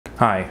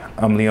Hi,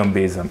 I'm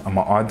Baisden. I'm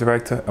an art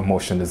director and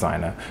motion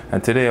designer,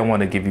 and today I want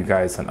to give you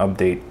guys an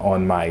update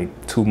on my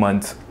 2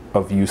 months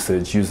of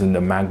usage using the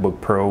MacBook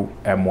Pro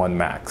M1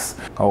 Max.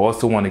 I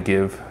also want to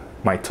give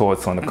my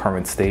thoughts on the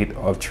current state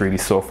of 3D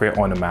software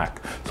on the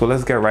Mac. So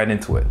let's get right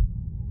into it.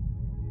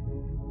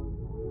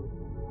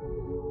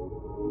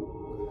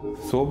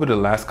 So over the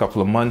last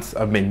couple of months,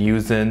 I've been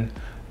using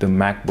the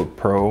MacBook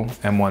Pro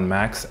M1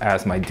 Max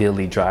as my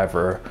daily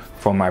driver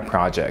for my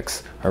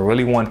projects. I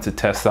really wanted to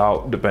test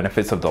out the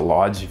benefits of the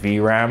large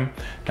VRAM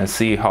and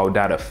see how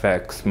that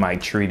affects my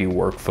 3D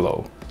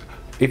workflow.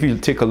 If you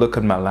take a look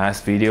at my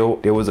last video,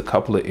 there was a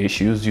couple of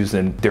issues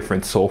using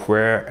different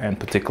software, and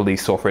particularly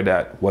software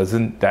that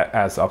wasn't that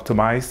as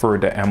optimized for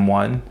the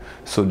M1.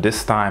 So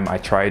this time I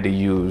tried to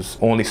use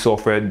only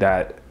software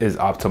that is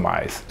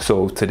optimized.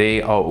 So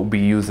today I'll be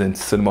using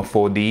Cinema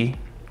 4D,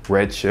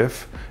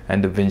 Redshift,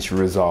 and Davinci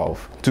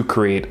Resolve to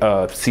create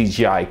a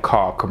CGI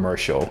car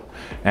commercial.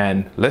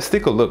 And let's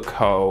take a look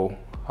how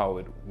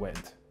it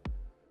went.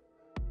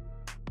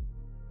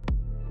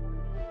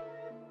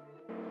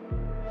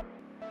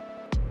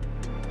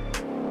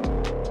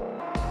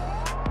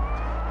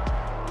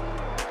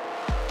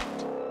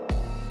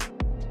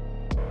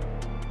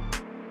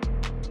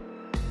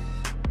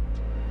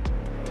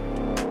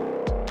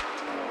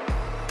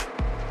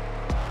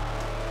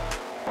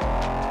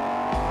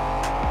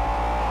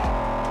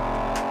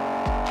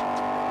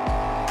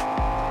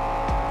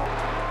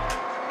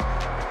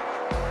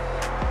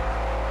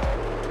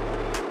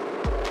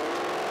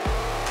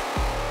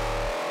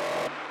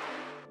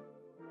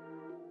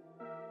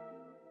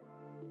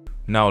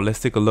 Now let's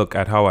take a look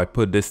at how I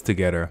put this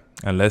together,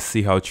 and let's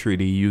see how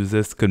 3D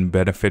users can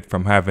benefit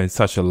from having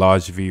such a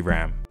large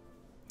VRAM.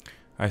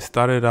 I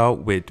started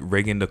out with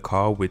rigging the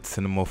car with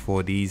Cinema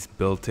 4D's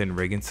built-in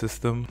rigging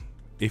system.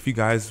 If you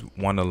guys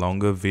want a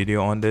longer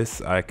video on this,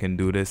 I can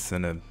do this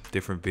in a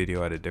different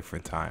video at a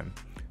different time,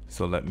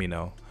 so let me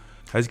know.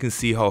 As you can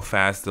see how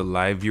fast the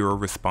live viewer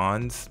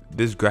responds,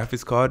 this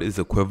graphics card is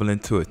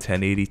equivalent to a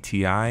 1080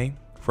 Ti.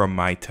 From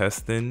my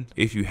testing.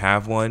 If you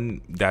have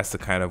one, that's the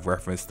kind of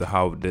reference to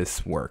how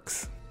this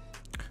works.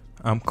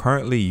 I'm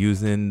currently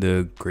using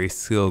the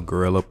Grayscale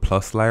Gorilla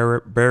Plus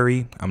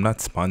library. I'm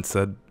not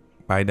sponsored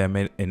by them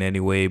in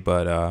any way,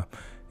 but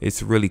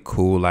it's a really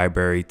cool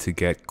library to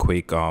get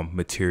quick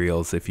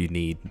materials if you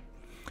need.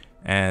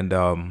 And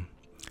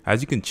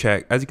as you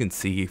can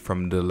see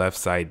from the left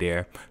side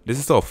there, this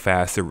is how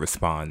fast it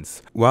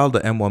responds. While the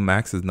M1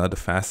 Max is not the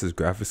fastest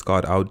graphics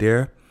card out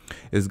there,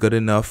 it's good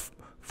enough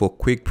for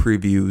quick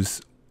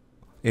previews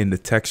in the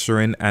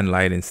texturing and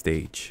lighting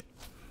stage.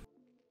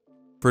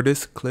 For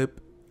this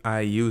clip,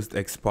 I used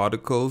X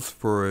particles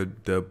for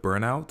the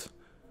burnout.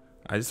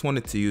 I just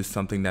wanted to use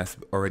something that's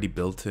already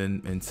built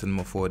in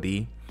Cinema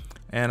 4D,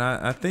 and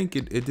I think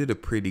it did a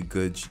pretty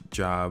good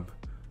job.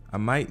 I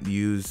might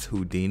use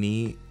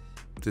Houdini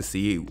to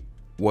see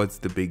what's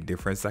the big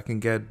difference I can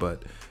get,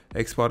 but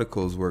X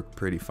particles work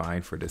pretty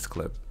fine for this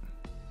clip.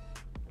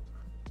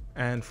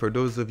 And for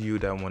those of you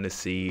that want to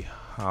see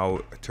how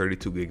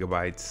 32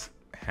 gigabytes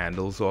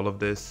handles all of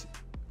this,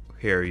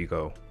 here you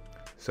go.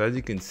 So as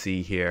you can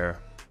see here,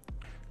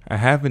 I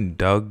haven't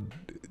dug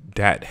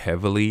that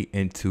heavily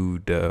into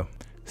the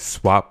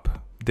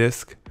swap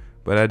disk,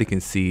 but as you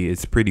can see,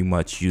 it's pretty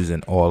much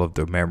using all of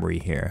the memory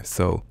here.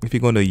 So if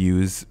you're going to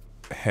use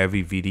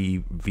heavy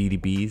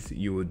VDBs,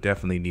 you will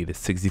definitely need a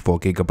 64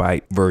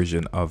 gigabyte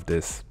version of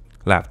this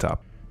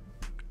laptop.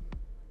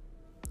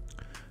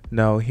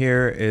 Now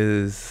here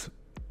is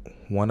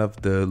one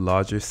of the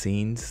larger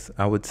scenes,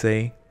 I would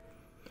say.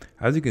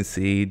 As you can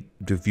see,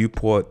 the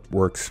viewport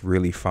works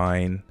really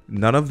fine.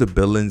 None of the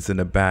buildings in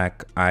the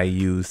back I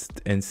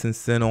used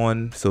instancing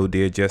on, so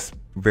they're just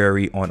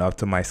very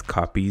unoptimized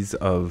copies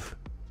of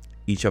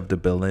each of the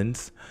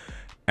buildings.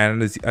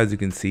 And as you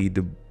can see,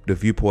 the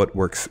viewport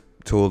works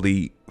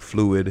totally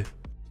fluid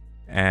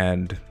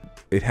and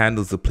it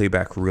handles the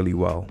playback really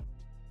well.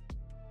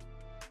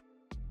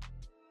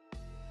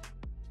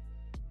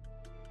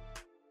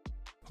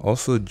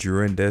 Also,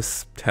 during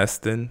this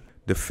testing,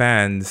 the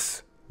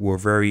fans were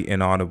very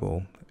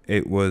inaudible.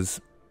 It was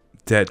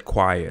dead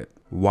quiet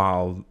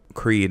while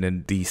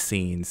creating these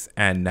scenes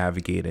and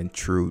navigating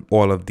through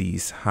all of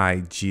these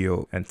high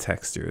geo and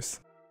textures.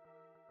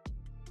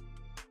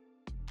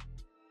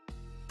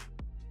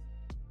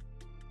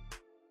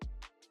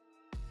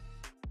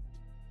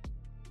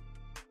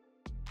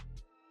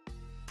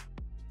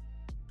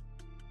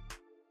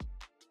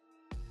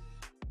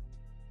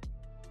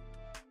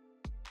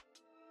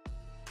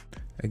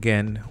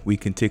 Again, we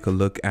can take a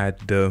look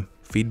at the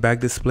feedback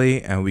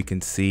display and we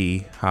can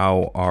see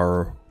how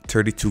our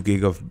 32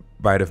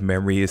 gigabyte of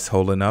memory is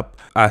holding up.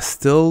 I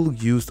still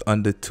used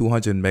under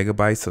 200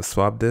 megabytes of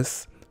swap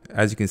disk.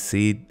 As you can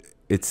see,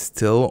 it's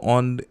still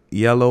on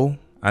yellow.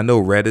 I know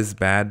red is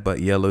bad, but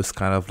yellow is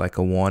kind of like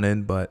a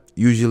warning, but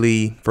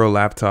usually for a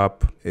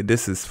laptop,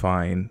 this is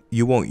fine.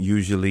 You won't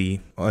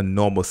usually, on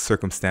normal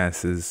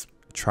circumstances,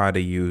 try to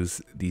use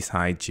these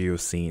high geo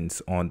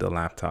scenes on the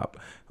laptop.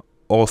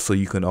 Also,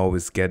 you can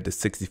always get the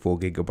 64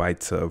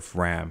 gigabytes of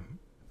RAM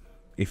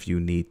if you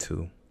need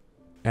to.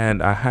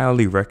 And I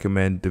highly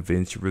recommend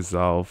Davinci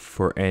Resolve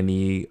for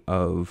any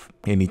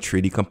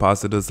 3D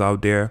compositors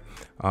out there.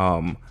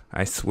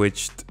 I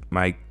switched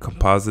my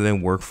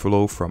compositing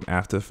workflow from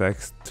After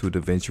Effects to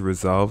Davinci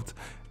Resolve,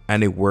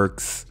 and it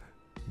works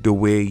the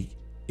way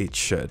it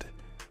should.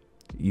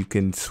 You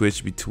can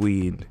switch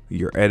between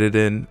your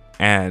editing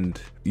and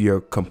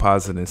your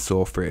compositing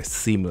software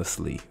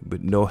seamlessly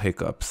with no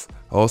hiccups.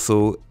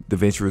 Also,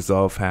 Davinci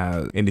Resolve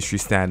has industry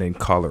standard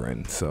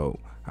coloring, so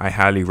I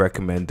highly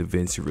recommend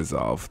Davinci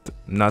Resolve.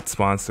 Not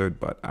sponsored,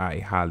 but I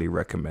highly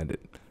recommend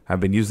it. I've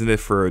been using it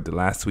for the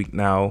last week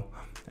now,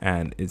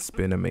 and it's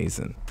been an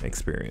amazing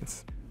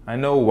experience. I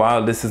know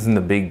while this isn't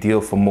a big deal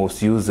for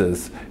most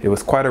users, it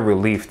was quite a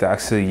relief to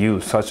actually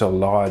use such a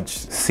large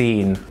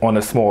scene on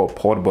a small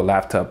portable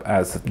laptop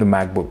as the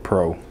MacBook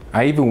Pro.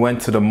 I even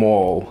went to the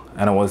mall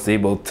and I was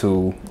able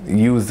to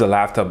use the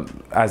laptop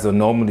as I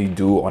normally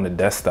do on a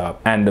desktop,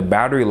 and the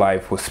battery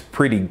life was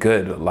pretty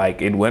good.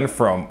 Like, it went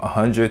from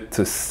 100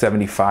 to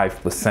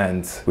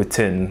 75%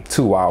 within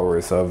 2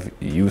 hours of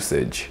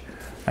usage,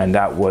 and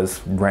that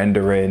was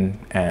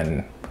rendering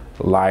and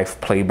live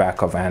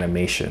playback of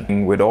animation.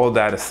 And with all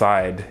that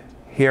aside,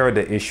 here are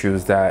the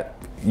issues that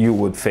you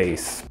would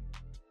face.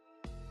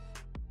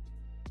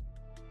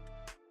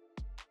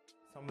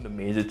 Some of the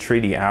major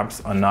 3D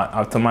apps are not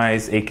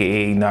optimized,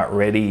 aka not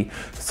ready,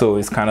 so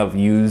it's kind of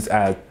used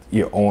at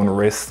your own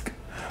risk.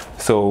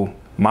 So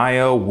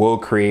Maya,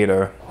 World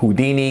Creator,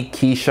 Houdini,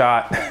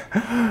 Keyshot,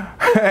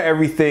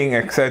 everything,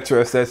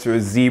 etc, etc,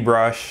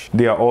 ZBrush,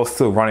 they are all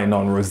still running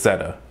on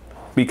Rosetta.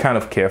 Be kind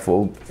of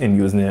careful in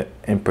using it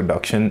in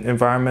production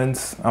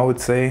environments, I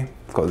would say,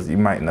 because you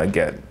might not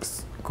get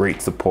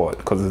great support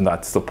because it's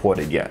not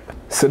supported yet.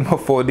 Cinema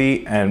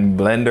 4D and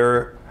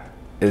Blender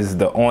is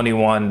the only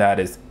one that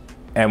is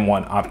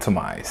M1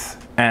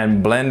 optimized,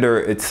 and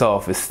Blender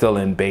itself is still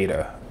in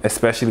beta,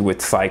 especially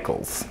with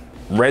cycles.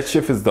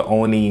 Redshift is the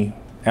only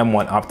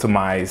M1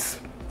 optimized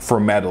for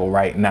metal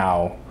right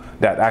now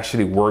that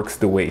actually works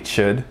the way it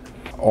should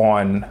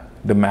on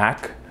the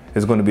Mac.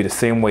 Is going to be the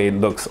same way it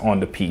looks on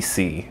the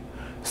PC.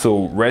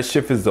 So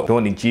Redshift is the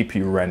only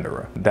GPU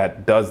renderer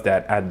that does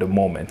that at the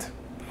moment.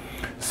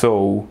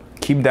 So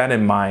keep that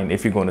in mind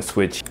if you're going to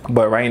switch.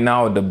 But right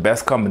now, the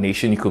best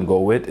combination you can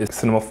go with is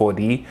Cinema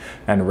 4D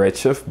and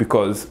Redshift,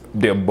 because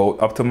they're both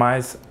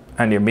optimized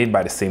and they're made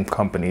by the same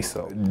company.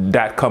 So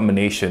that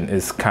combination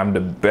is kind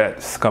of the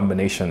best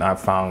combination I've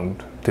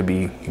found to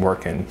be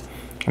working.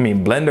 I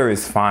mean, Blender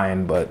is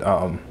fine, but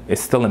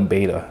it's still in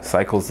beta.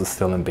 Cycles is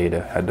still in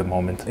beta at the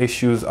moment.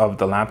 Issues of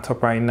the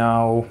laptop right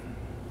now,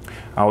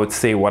 I would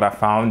say what I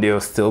found,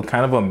 there's still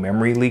kind of a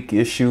memory leak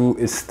issue.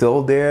 It's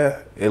still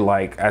there.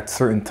 Like at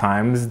certain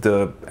times,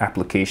 the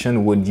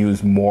application would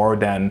use more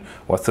than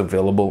what's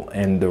available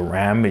in the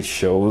RAM. It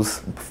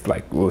shows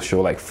will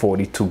show like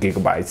 42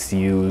 gigabytes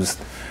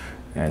used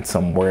and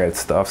some weird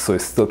stuff. So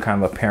it's still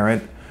kind of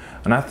apparent.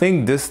 And I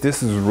think this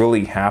is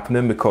really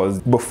happening because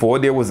before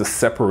there was a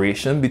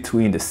separation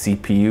between the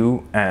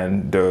CPU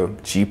and the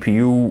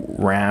GPU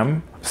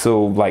RAM.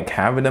 So like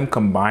having them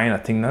combined, I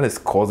think that is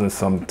causing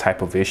some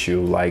type of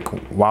issue. Like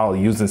while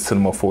using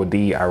Cinema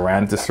 4D, I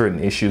ran into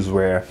certain issues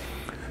where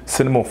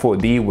Cinema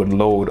 4D would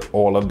load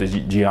all of the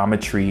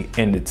geometry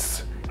in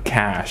its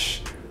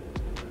cache.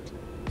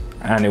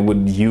 And it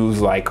would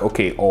use like,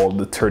 okay, all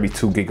the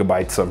 32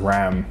 gigabytes of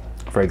RAM,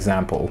 for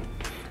example.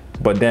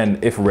 But then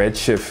if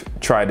Redshift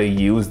try to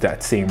use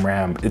that same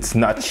RAM, it's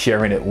not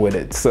sharing it with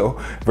it. So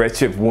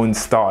Redshift won't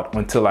start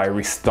until I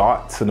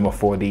restart Cinema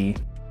 4D.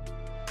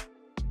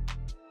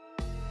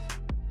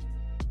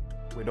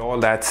 With all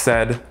that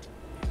said,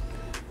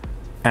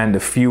 and the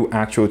few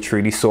actual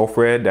 3D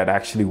software that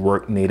actually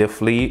work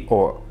natively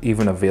or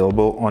even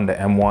available on the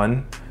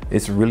M1,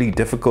 it's really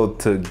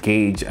difficult to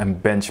gauge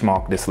and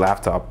benchmark this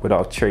laptop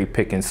without cherry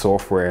picking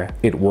software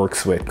it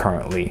works with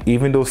currently.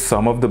 Even though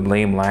some of the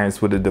blame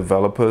lies with the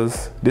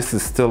developers, this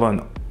is still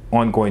an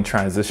ongoing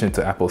transition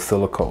to Apple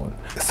Silicon.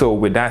 So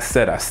with that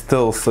said, I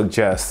still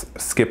suggest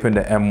skipping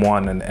the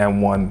M1 and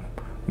M1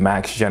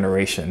 Max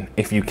generation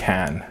if you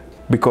can.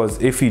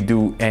 Because if you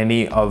do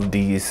any of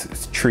these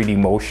 3D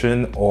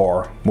motion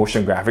or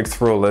motion graphics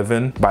for a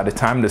living, by the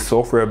time the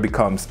software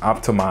becomes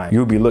optimized,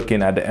 you'll be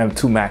looking at the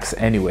M2 Max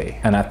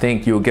anyway. And I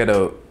think you'll get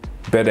a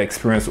better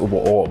experience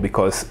overall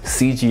because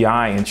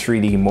CGI and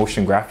 3D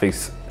motion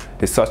graphics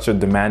is such a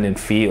demanding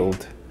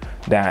field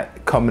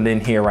that coming in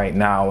here right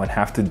now and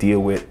have to deal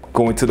with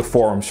going to the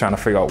forums trying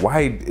to figure out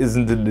why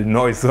isn't the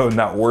noise zone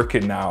not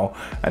working now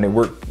and it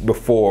worked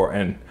before,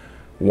 and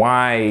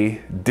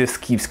why this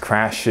keeps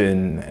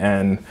crashing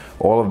and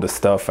all of the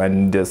stuff.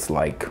 And just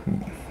like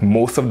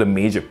most of the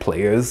major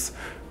players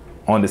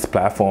on this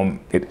platform,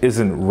 it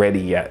isn't ready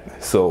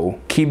yet. So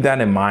keep that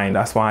in mind.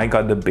 That's why I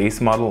got the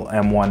base model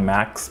M1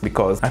 Max,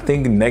 because I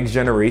think next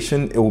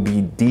generation, it will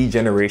be the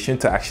generation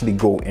to actually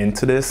go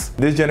into this.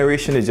 This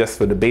generation is just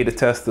for the beta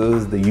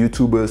testers, the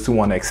YouTubers who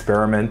want to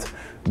experiment.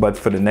 But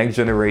for the next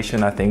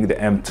generation, I think the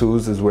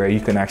M2s is where you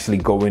can actually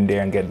go in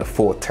there and get the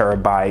 4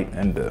 terabyte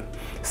and the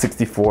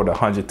 64 to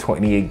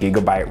 128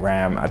 gigabyte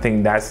RAM. I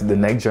think that's the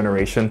next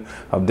generation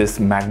of this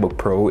MacBook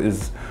Pro,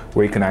 is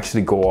where you can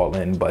actually go all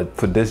in. But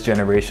for this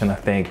generation, I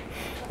think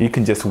you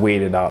can just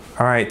wait it out.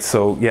 All right,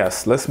 so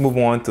yes, let's move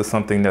on to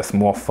something that's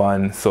more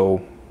fun.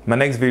 So my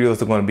next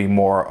videos are going to be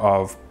more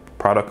of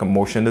product and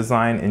motion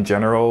design in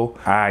general.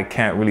 I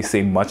can't really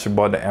say much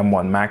about the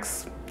M1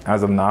 Max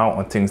as of now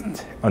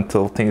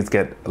until things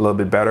get a little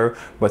bit better,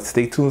 but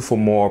stay tuned for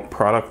more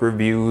product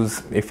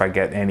reviews if I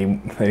get any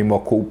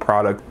more cool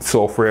product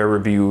software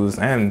reviews,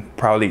 and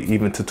probably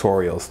even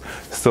tutorials.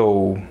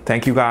 So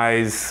thank you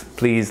guys,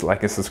 please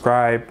like and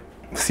subscribe.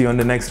 See you on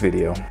the next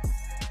video.